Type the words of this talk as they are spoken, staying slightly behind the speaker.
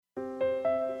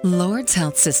Lord's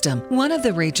Health System, one of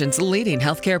the region's leading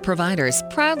healthcare providers,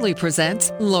 proudly presents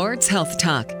Lord's Health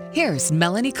Talk. Here's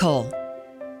Melanie Cole.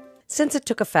 Since it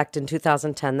took effect in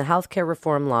 2010, the healthcare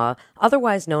reform law,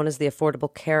 otherwise known as the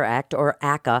Affordable Care Act, or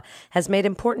ACA, has made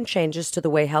important changes to the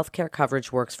way healthcare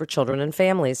coverage works for children and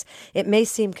families. It may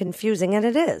seem confusing, and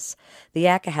it is. The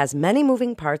ACA has many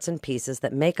moving parts and pieces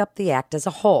that make up the act as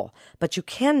a whole, but you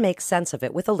can make sense of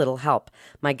it with a little help.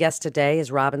 My guest today is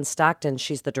Robin Stockton.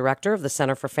 She's the director of the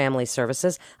Center for Family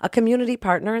Services, a community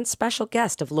partner and special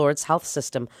guest of Lord's Health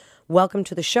System. Welcome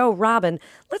to the show, Robin.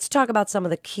 Let's talk about some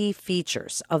of the key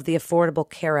features of the Affordable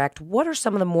Care Act. What are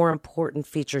some of the more important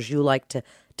features you like to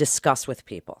discuss with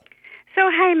people? So,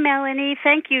 hi, Melanie.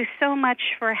 Thank you so much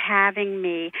for having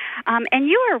me. And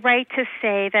you are right to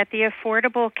say that the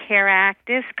Affordable Care Act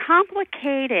is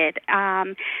complicated.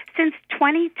 Since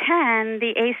 2010,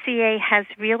 the ACA has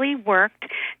really worked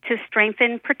to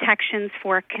strengthen protections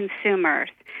for consumers.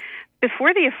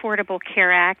 Before the Affordable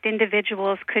Care Act,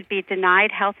 individuals could be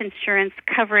denied health insurance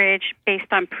coverage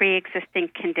based on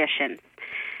pre-existing conditions.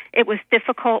 It was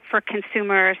difficult for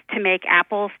consumers to make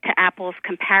apples-to-apples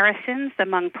comparisons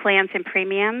among plans and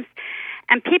premiums,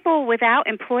 and people without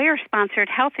employer-sponsored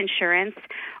health insurance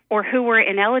or who were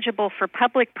ineligible for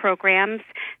public programs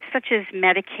such as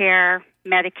Medicare,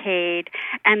 Medicaid,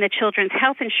 and the Children's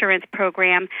Health Insurance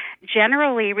Program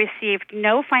generally received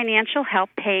no financial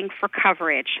help paying for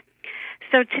coverage.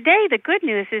 So today, the good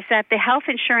news is that the health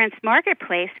insurance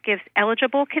marketplace gives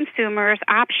eligible consumers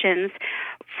options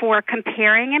for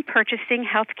comparing and purchasing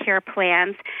health care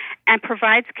plans and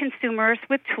provides consumers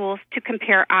with tools to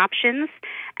compare options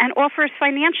and offers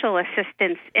financial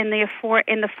assistance in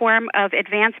the form of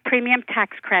advanced premium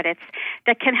tax credits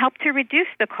that can help to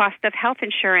reduce the cost of health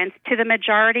insurance to the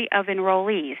majority of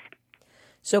enrollees.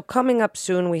 So coming up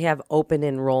soon, we have open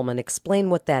enrollment. Explain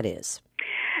what that is.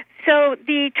 So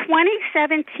the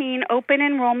 2017 open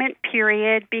enrollment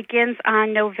period begins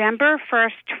on November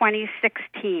 1st,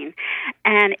 2016,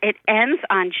 and it ends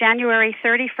on January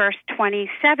 31st,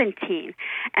 2017.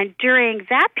 And during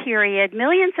that period,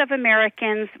 millions of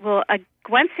Americans will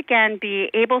once again be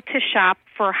able to shop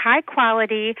for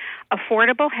high-quality,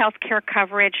 affordable health care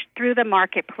coverage through the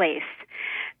marketplace.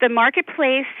 The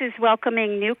marketplace is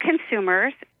welcoming new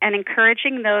consumers and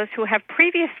encouraging those who have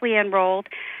previously enrolled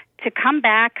to come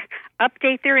back,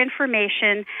 update their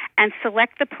information, and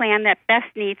select the plan that best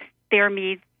meets their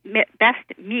needs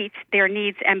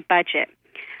and budget.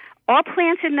 All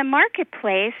plans in the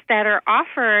marketplace that are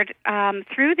offered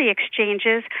through the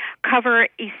exchanges cover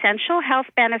essential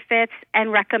health benefits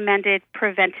and recommended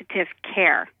preventative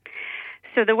care.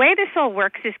 So the way this all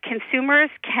works is consumers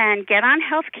can get on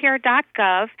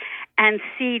healthcare.gov and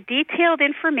see detailed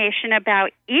information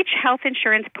about each health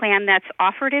insurance plan that's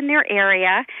offered in their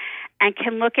area and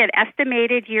can look at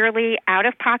estimated yearly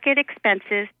out-of-pocket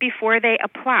expenses before they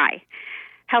apply.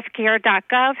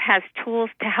 Healthcare.gov has tools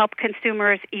to help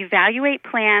consumers evaluate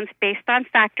plans based on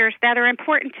factors that are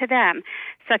important to them,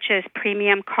 such as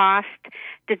premium cost,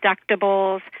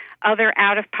 deductibles, other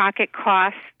out-of-pocket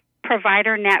costs,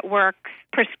 provider networks,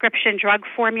 prescription drug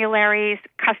formularies,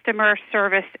 customer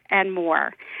service, and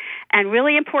more. And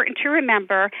really important to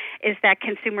remember is that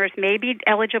consumers may be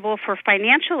eligible for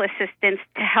financial assistance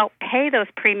to help pay those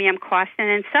premium costs, and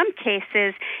in some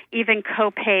cases, even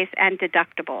co-pays and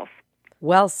deductibles.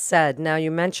 Well said. Now,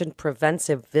 you mentioned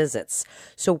preventive visits.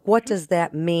 So what does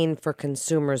that mean for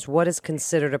consumers? What is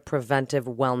considered a preventive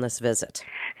wellness visit?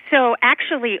 So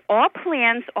actually, all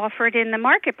plans offered in the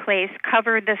marketplace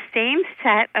cover the same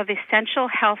set of essential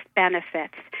health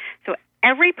benefits. So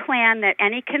every plan that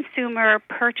any consumer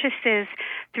purchases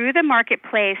through the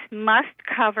marketplace must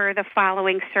cover the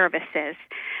following services: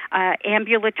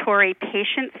 ambulatory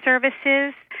patient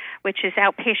services, which is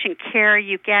outpatient care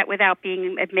you get without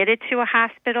being admitted to a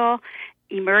hospital,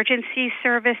 emergency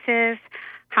services,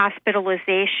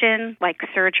 hospitalization like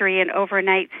surgery and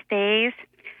overnight stays,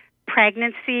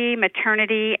 pregnancy,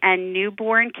 maternity, and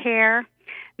newborn care,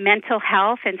 mental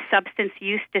health and substance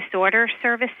use disorder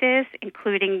services,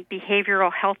 including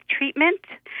behavioral health treatment,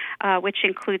 which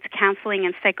includes counseling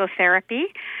and psychotherapy,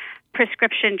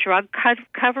 prescription drug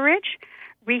coverage,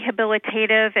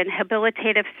 rehabilitative and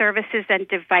habilitative services and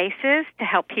devices to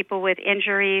help people with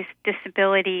injuries,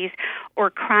 disabilities, or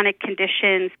chronic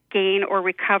conditions gain or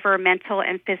recover mental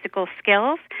and physical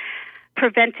skills,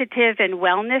 preventative and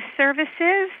wellness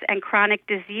services and chronic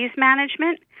disease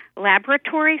management,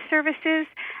 laboratory services,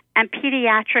 and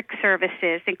pediatric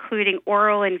services, including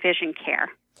oral and vision care.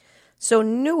 So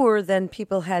newer than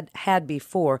people had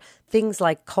before, things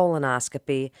like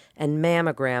colonoscopy and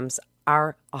mammograms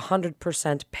are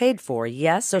 100% paid for,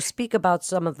 yes? So speak about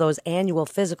some of those annual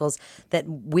physicals that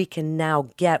we can now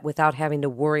get without having to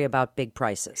worry about big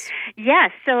prices.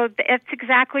 Yes, so that's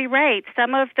exactly right.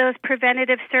 Some of those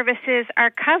preventative services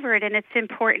are covered, and it's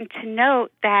important to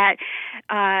note that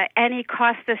any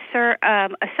costs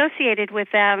associated with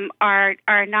them are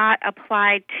not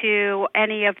applied to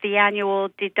any of the annual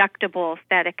deductibles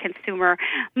that a consumer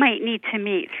might need to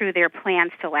meet through their plan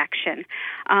selection.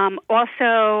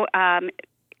 Also,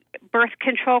 birth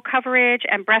control coverage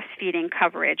and breastfeeding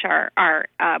coverage are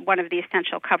one of the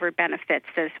essential covered benefits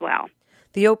as well.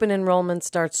 The open enrollment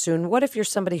starts soon. What if you're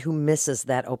somebody who misses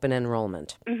that open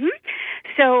enrollment? Mm-hmm.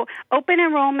 So open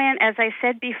enrollment, as I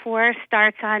said before,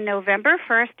 starts on November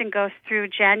 1st and goes through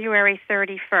January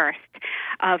 31st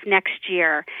of next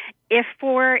year. If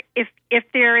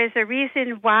there is a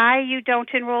reason why you don't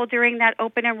enroll during that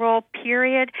open enroll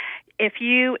period, if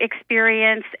you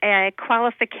experience a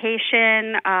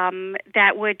qualification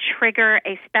that would trigger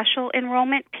a special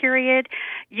enrollment period,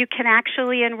 you can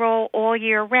actually enroll all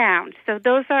year round. So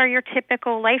those are your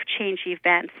typical life change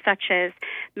events, such as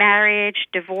marriage,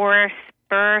 divorce,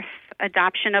 birth,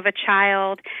 adoption of a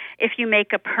child, if you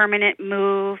make a permanent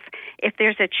move, if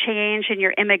there's a change in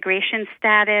your immigration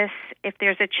status, if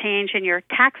there's a change in your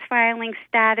tax filing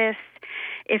status,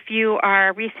 if you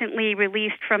are recently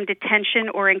released from detention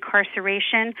or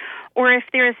incarceration, or if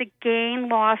there is a gain,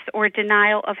 loss, or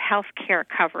denial of health care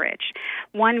coverage.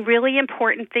 One really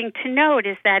important thing to note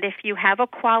is that if you have a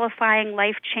qualifying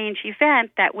life change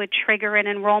event that would trigger an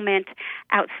enrollment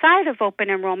outside of the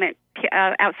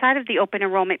open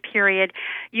enrollment period,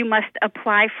 you must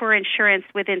apply for insurance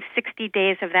within 60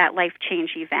 days of that life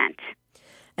change event.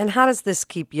 And how does this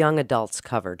keep young adults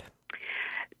covered?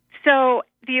 So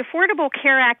the Affordable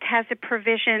Care Act has a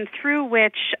provision through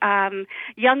which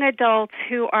young adults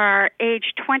who are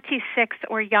age 26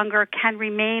 or younger can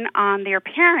remain on their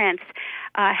parents'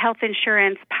 health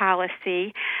insurance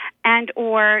policy, and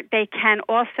or they can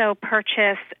also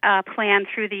purchase a plan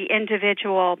through the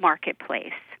individual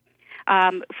marketplace.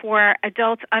 For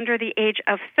adults under the age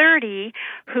of 30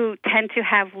 who tend to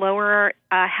have lower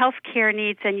health care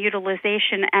needs and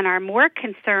utilization and are more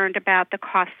concerned about the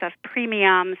costs of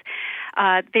premiums,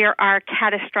 there are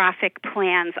catastrophic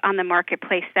plans on the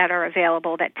marketplace that are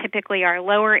available that typically are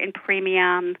lower in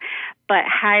premium but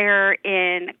higher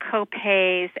in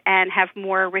copays and have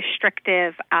more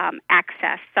restrictive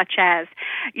access, such as,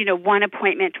 one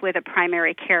appointment with a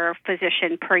primary care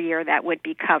physician per year that would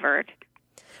be covered.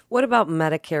 What about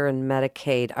Medicare and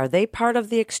Medicaid? Are they part of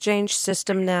the exchange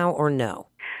system now or no?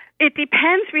 It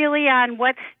depends really on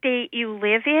what state you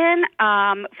live in.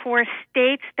 For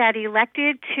states that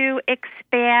elected to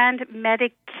expand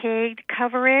Medicaid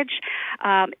coverage,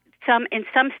 in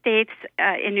some states,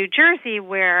 in New Jersey,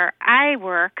 where I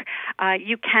work,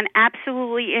 you can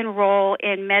absolutely enroll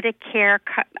in Medicaid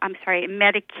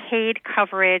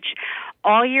coverage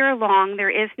all year long.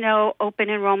 There is no open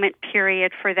enrollment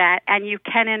period for that, and you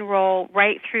can enroll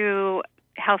right through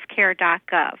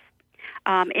healthcare.gov.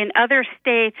 In other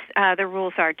states, the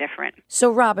rules are different.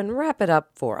 So, Robin, wrap it up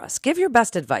for us. Give your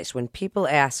best advice when people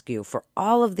ask you for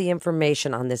all of the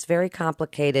information on this very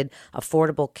complicated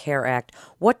Affordable Care Act.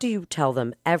 What do you tell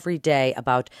them every day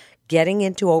about getting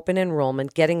into open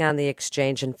enrollment, getting on the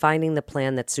exchange, and finding the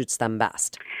plan that suits them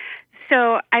best?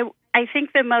 So, I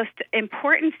think the most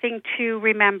important thing to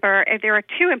remember, there are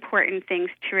two important things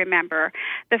to remember.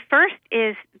 The first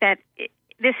is that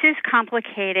this is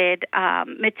complicated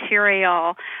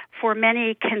material for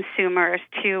many consumers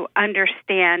to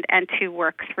understand and to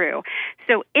work through.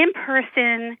 So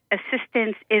in-person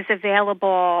assistance is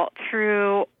available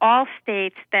through all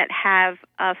states that have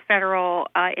a federal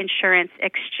insurance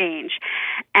exchange.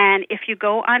 And if you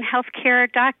go on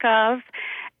healthcare.gov,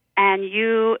 and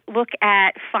you look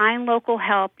at Find Local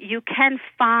Help, you can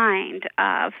find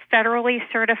federally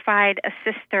certified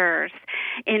assisters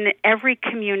in every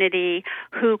community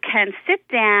who can sit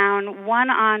down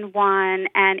one-on-one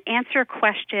and answer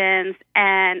questions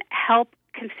and help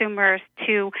consumers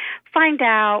to find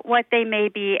out what they may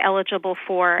be eligible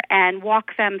for and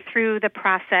walk them through the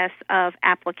process of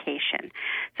application.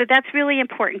 So that's really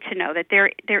important to know that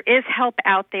there is help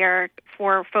out there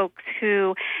for folks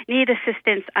who need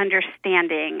assistance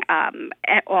understanding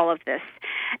all of this.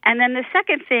 And then the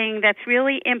second thing that's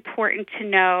really important to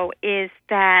know is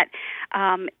that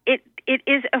it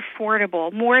is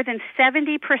affordable. More than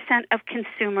 70% of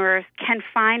consumers can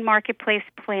find marketplace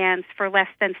plans for less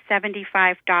than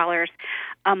 $75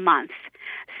 a month.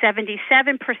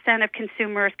 77% of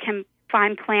consumers can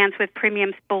find plans with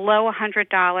premiums below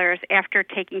 $100 after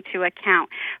taking into account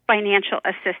financial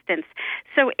assistance.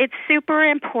 So it's super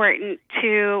important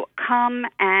to come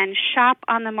and shop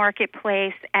on the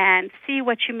marketplace and see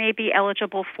what you may be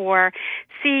eligible for,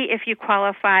 see if you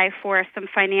qualify for some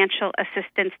financial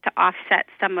assistance to offset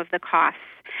some of the costs,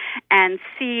 and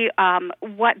see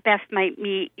what best might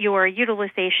meet your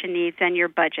utilization needs and your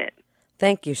budget.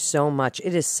 Thank you so much.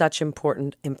 It is such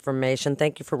important information.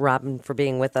 Thank you, Robin, for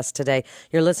being with us today.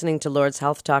 You're listening to Lord's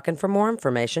Health Talk, and for more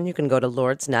information, you can go to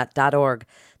lordsnet.org.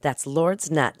 That's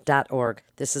lordsnet.org.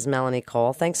 This is Melanie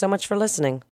Cole. Thanks so much for listening.